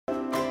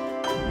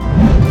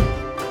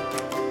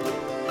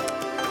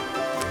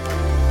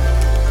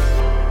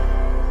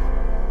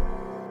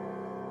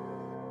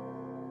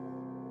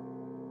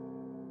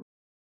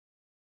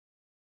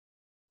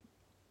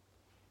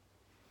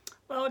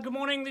Well, good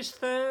morning this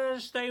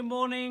Thursday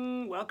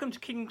morning. Welcome to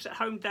Kings at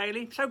Home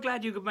Daily. So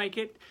glad you could make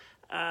it,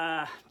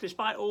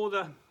 despite all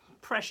the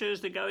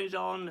pressures that goes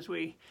on as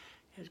we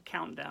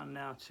count down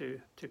now to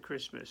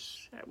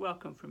Christmas.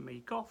 Welcome from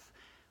me, Goff.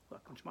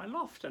 Welcome to my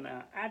loft and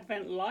our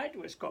Advent light,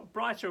 which got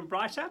brighter and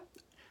brighter.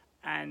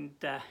 And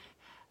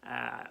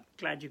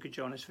glad you could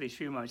join us for these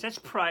few moments. Let's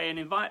pray and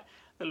invite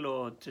the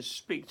Lord to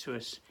speak to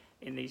us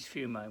in these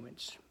few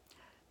moments.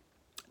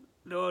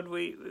 Lord,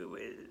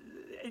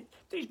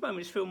 these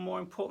moments feel more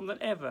important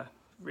than ever,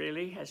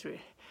 really,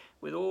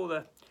 with all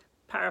the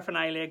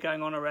paraphernalia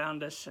going on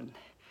around us and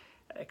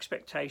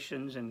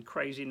expectations and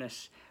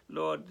craziness.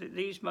 Lord,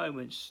 these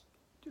moments,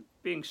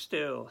 being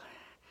still,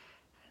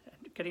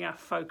 getting our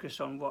focus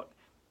on what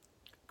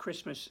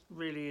Christmas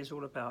really is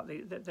all about,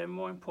 they're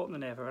more important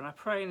than ever. And I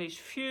pray in these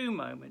few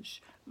moments,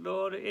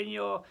 Lord, in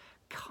your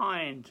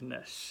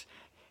kindness,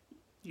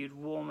 you'd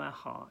warm our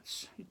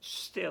hearts, you'd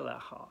still our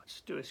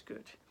hearts, do us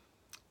good.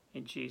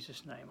 In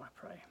Jesus' name I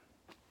pray.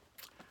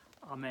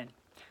 Amen.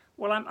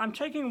 Well, I'm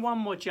taking one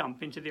more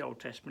jump into the Old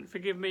Testament.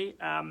 Forgive me,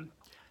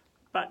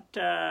 but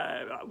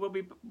we'll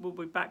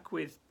be back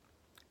with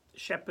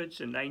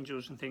shepherds and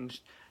angels and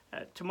things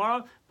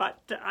tomorrow. But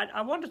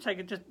I want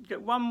to just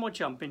get one more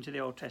jump into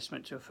the Old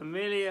Testament to a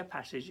familiar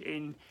passage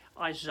in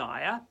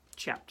Isaiah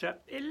chapter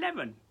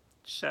 11.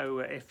 So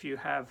if you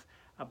have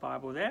a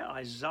Bible there,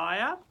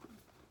 Isaiah,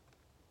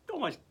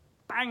 almost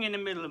bang in the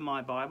middle of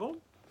my Bible,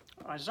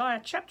 Isaiah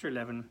chapter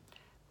 11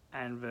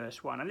 and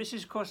verse 1. And this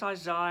is, of course,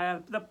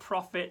 Isaiah, the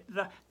prophet,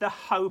 the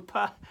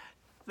hoper,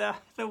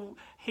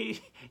 he's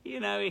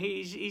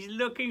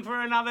looking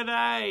for another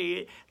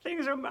day.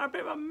 Things are a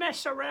bit of a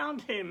mess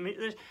around him.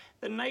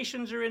 The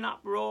nations are in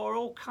uproar,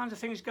 all kinds of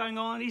things going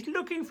on. He's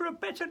looking for a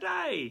better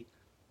day,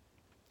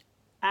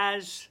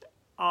 as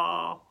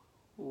are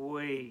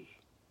we.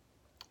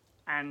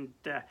 And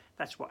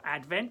that's what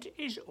Advent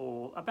is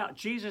all about.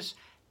 Jesus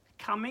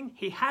coming.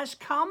 He has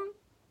come,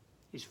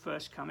 his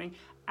first coming,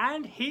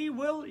 and he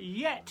will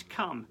yet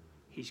come.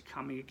 He's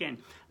coming again.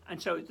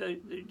 And so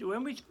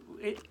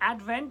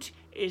Advent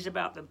is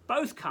about the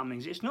both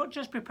comings. It's not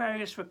just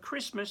preparing us for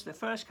Christmas, the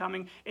first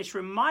coming. It's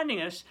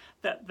reminding us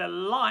that the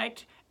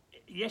light,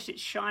 yes, it's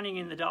shining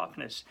in the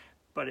darkness,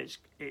 but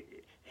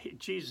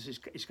Jesus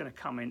is going to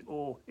come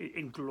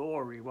in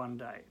glory one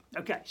day.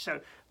 Okay,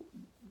 so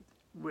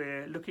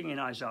we're looking in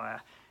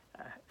Isaiah,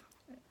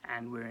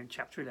 and we're in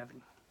chapter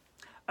 11.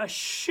 A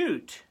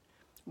shoot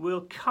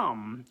will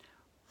come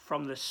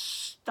from the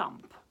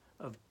stump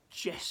of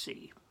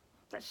Jesse.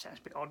 That sounds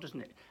a bit odd, doesn't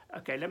it?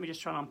 Okay, let me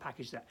just try and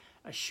unpackage that.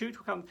 A shoot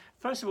will come.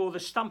 First of all, the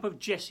stump of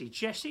Jesse.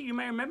 Jesse, you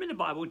may remember in the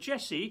Bible,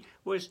 Jesse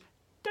was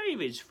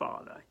David's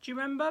father. Do you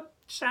remember?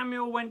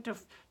 Samuel went to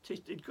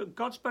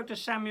God spoke to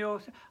Samuel.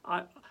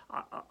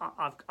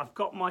 I've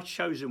got my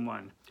chosen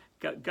one.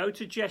 Go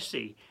to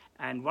Jesse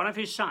and one of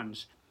his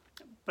sons.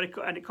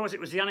 And of course, it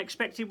was the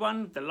unexpected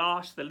one, the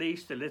last, the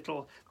least, the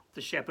little,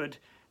 the shepherd,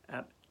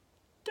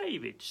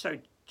 David. So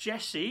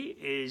Jesse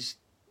is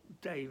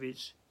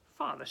David's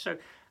father. So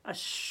a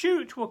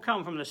shoot will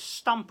come from the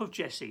stump of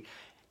Jesse.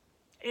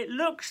 It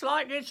looks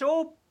like it's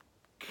all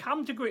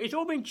come to grief. It's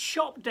all been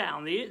chopped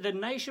down. The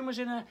nation was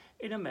in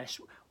a mess.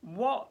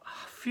 What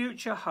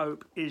future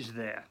hope is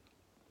there?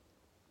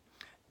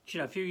 You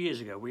know, a few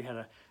years ago we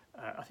had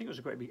I think it was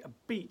a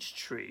beech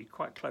tree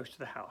quite close to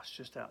the house,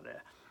 just out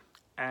there.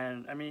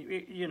 And I mean,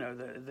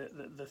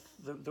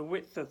 the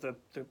width of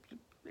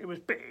it was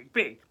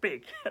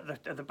big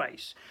at the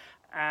base,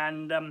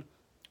 and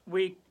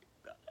we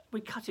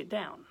cut it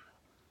down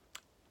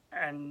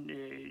and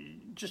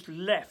just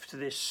left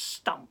this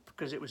stump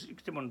because it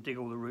didn't want to dig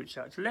all the roots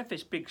out. So left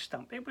this big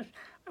stump. It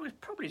was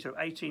probably sort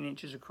of 18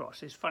 inches across.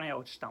 This funny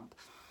old stump,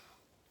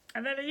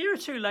 and then a year or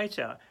two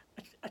later,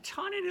 a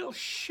tiny little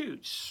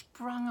shoot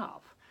sprung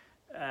up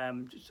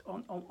just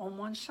on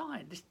one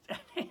side. It's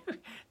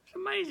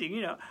amazing,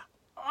 you know.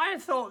 I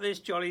thought this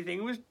jolly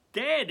thing was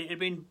dead. It had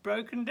been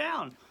broken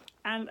down.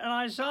 And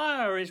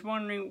Isaiah is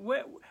wondering,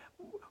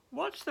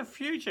 what's the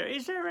future?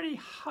 Is there any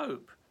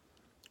hope?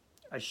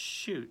 A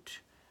shoot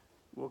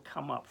will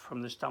come up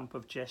from the stump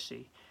of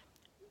Jesse.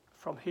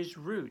 From his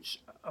roots,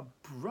 a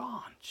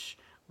branch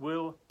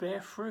will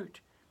bear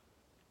fruit.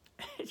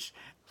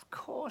 Of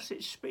course,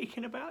 it's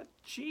speaking about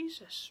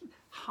Jesus.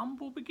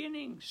 Humble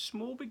beginnings,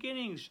 small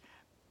beginnings,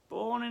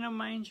 born in a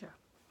manger.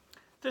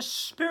 The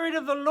Spirit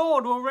of the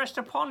Lord will rest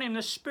upon him,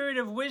 the Spirit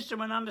of wisdom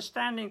and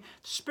understanding,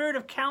 the Spirit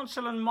of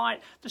counsel and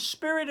might, the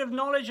Spirit of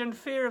knowledge and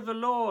fear of the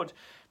Lord.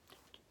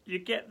 You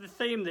get the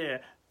theme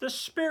there. The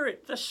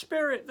Spirit,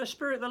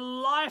 the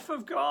life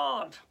of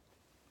God.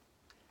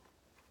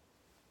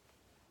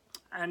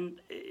 And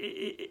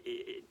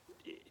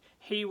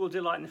he will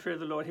delight in the fear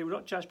of the Lord. He will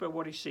not judge by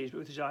what he sees, but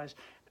with his eyes,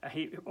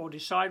 or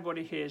decide what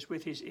he hears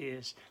with his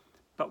ears.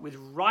 But with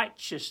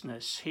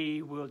righteousness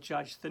he will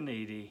judge the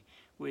needy.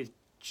 With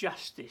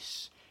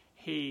justice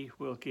he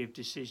will give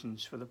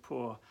decisions for the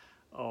poor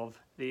of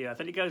the earth.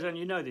 And it goes on,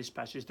 you know this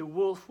passage, the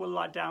wolf will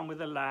lie down with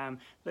the lamb,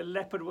 the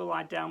leopard will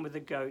lie down with the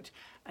goat.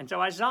 And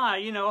so Isaiah,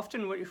 you know,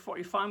 often what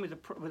you find with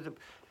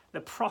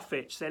the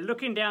prophets. They're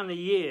looking down the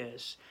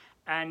years,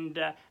 and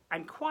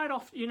quite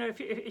often,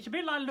 it's a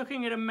bit like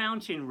looking at a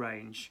mountain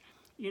range.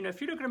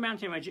 If you look at a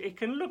mountain range, it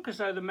can look as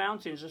though the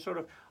mountains are sort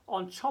of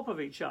on top of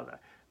each other.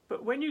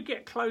 But when you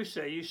get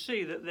closer, you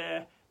see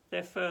that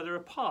they're further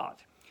apart.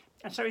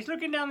 And so he's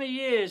looking down the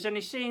years, and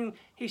he's seeing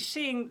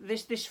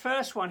this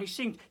first one. He's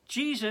seeing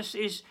Jesus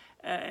is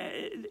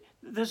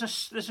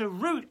there's a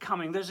root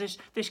coming. There's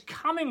this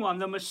coming one,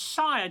 the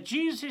Messiah.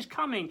 Jesus is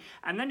coming,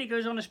 and then he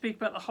goes on to speak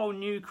about the whole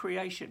new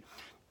creation.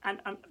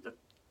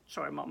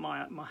 Sorry,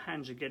 my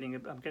hands are getting.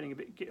 I'm getting a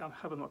bit. I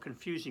hope I'm not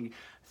confusing you.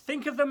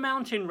 Think of the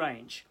mountain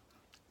range.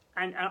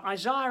 And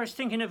Isaiah is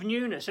thinking of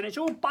newness, and it's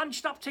all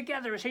bunched up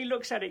together as he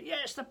looks at it.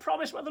 Yes, the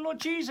promise of the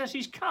Lord Jesus,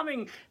 he's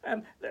coming.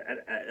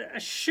 A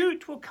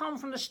shoot will come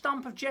from the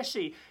stump of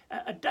Jesse,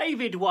 a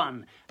David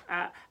one.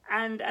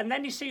 And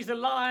then he sees the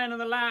lion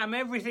and the lamb,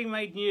 everything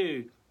made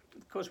new.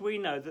 Of course, we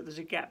know that there's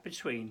a gap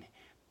between.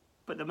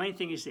 But the main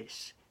thing is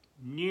this: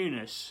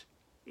 newness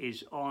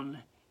is on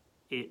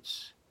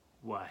its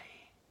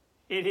way.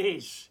 It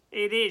is.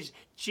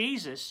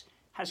 Jesus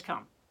has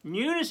come.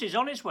 Newness is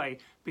on its way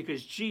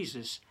because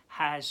Jesus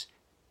has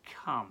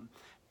come.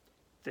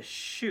 The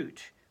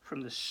shoot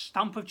from the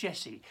stump of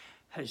Jesse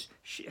has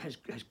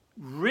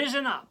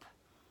risen up,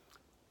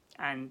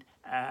 and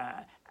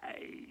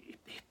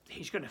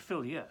he's going to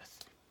fill the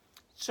earth.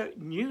 So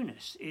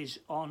newness is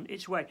on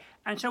its way.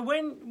 And so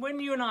when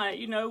you and I,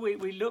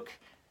 we look,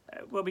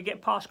 we get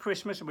past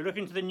Christmas and we look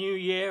into the new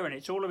year, and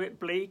it's all a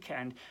bit bleak,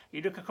 and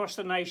you look across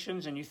the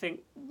nations and you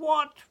think,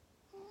 what's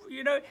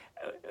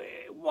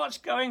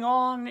going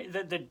on?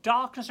 The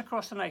darkness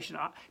across the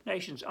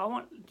nations. I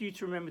want you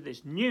to remember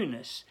this: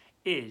 newness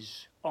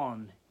is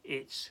on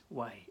its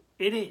way.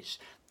 It is,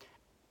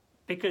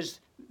 because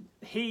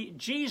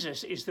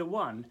Jesus is the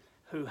one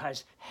who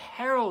has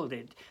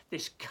heralded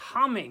this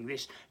coming,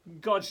 this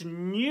God's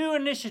new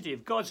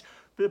initiative,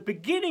 the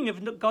beginning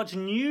of God's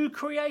new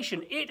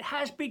creation. It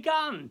has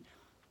begun.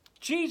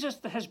 Jesus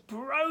has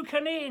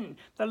broken in.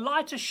 The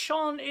light has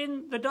shone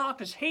in the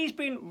darkness. He's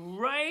been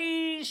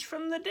raised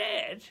from the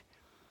dead,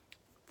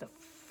 the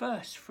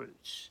first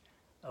fruits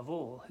of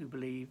all who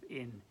believe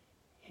in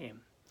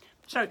him.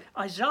 So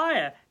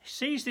Isaiah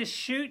sees this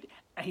shoot,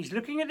 and he's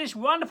looking at this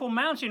wonderful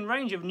mountain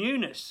range of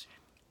newness.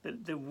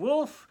 The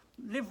wolf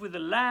lived with the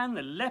lamb,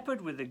 the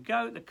leopard with the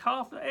goat, the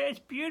calf. It's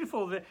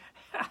beautiful.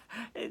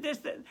 There's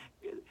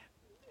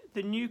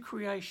the new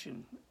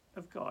creation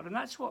of God. And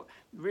that's what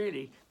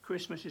really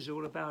Christmas is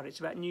all about.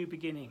 It's about new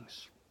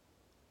beginnings.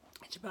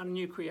 It's about a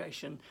new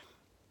creation.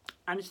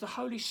 And it's the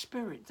Holy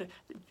Spirit.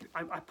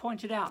 I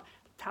pointed out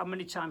how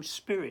many times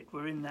Spirit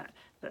were in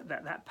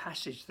that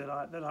passage that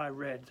I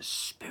read. The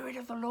Spirit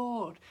of the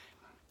Lord.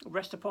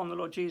 Rest upon the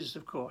Lord Jesus,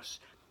 of course.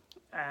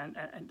 And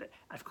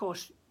of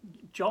course,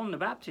 John the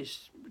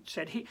Baptist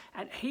said,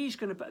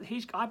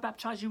 I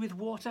baptize you with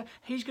water.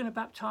 He's going to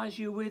baptize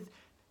you with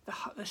the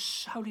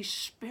Holy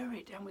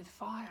Spirit and with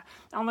fire.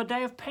 On the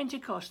day of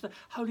Pentecost, the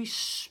Holy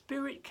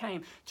Spirit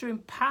came to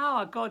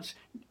empower God's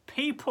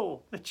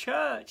people, the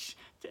church,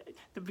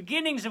 the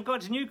beginnings of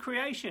God's new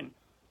creation.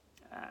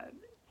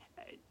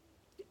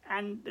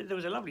 And there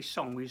was a lovely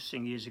song we used to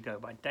sing years ago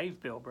by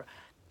Dave Bilbrough.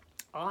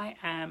 I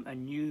am a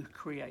new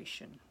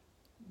creation,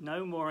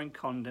 no more in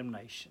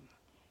condemnation.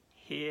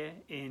 Here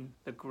in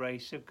the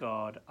grace of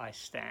God I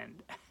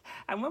stand.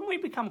 And when we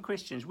become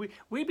Christians,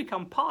 we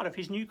become part of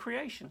his new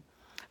creation.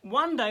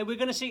 One day we're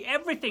going to see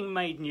everything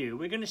made new.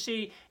 We're going to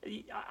see,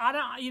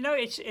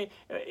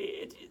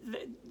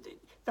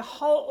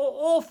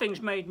 all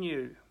things made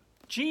new.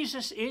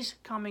 Jesus is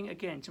coming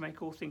again to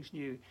make all things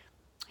new.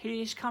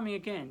 He is coming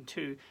again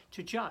to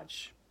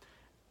judge,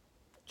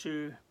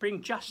 to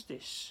bring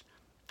justice,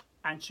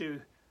 and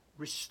to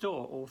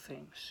restore all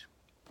things.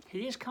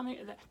 He is coming.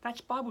 That's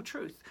Bible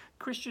truth.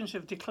 Christians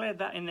have declared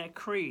that in their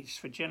creeds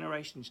for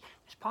generations.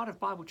 It's part of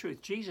Bible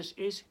truth. Jesus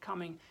is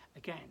coming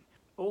again.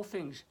 All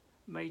things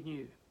made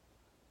new.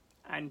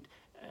 And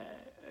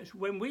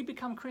when we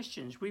become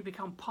Christians, we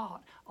become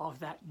part of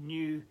that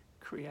new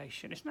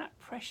creation. Isn't that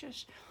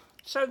precious?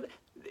 So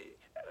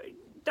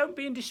don't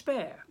be in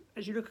despair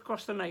as you look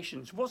across the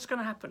nations. What's going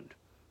to happen?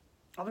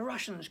 Are the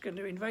Russians going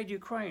to invade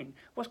Ukraine?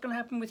 What's going to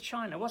happen with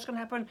China? What's going to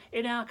happen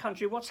in our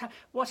country? What's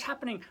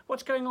happening?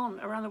 What's going on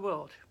around the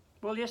world?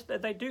 Well, yes,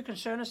 they do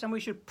concern us, and we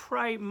should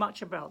pray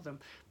much about them.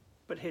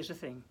 But here's the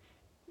thing.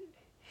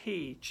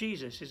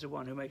 Jesus, is the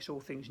one who makes all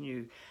things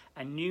new,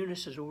 and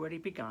newness has already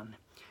begun,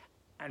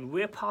 and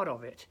we're part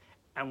of it,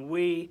 and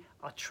we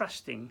are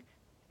trusting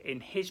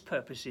in his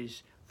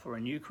purposes for a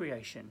new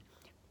creation,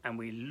 and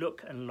we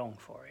look and long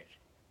for it.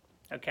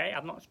 Okay,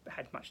 I've not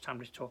had much time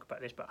to talk about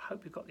this, but I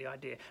hope you got the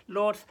idea.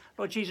 Lord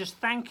Jesus,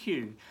 thank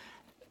you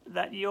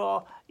that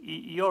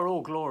you're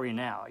all glory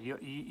now.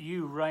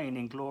 You reign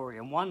in glory,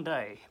 and one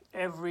day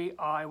every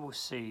eye will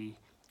see,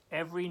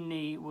 every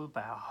knee will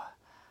bow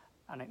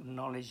and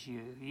acknowledge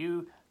you.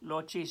 You,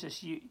 Lord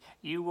Jesus,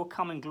 you will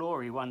come in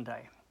glory one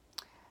day.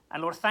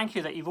 And Lord, thank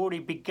you that you've already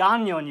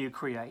begun your new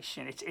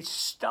creation. It's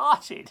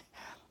started.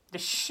 The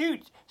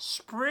shoot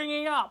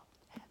springing up.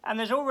 and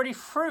there's already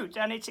fruit,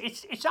 and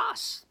it's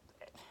us,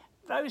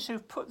 those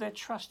who've put their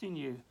trust in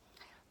you.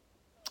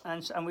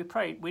 And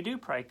we do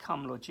pray,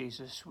 come Lord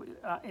Jesus,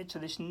 into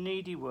this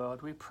needy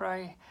world. We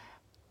pray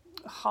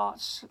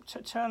hearts,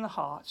 to turn the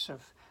hearts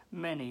of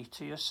many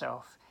to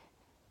yourself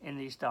in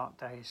these dark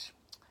days,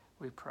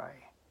 we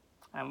pray.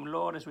 And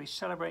Lord, as we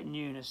celebrate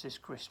newness this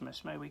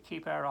Christmas, may we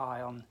keep our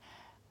eye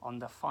on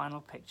the final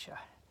picture.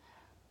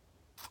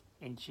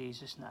 In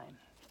Jesus' name,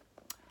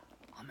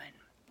 amen.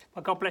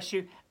 Well, God bless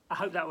you. I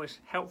hope that was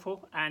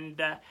helpful,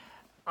 and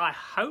I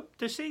hope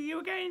to see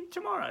you again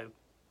tomorrow.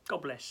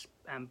 God bless,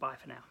 and bye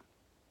for now.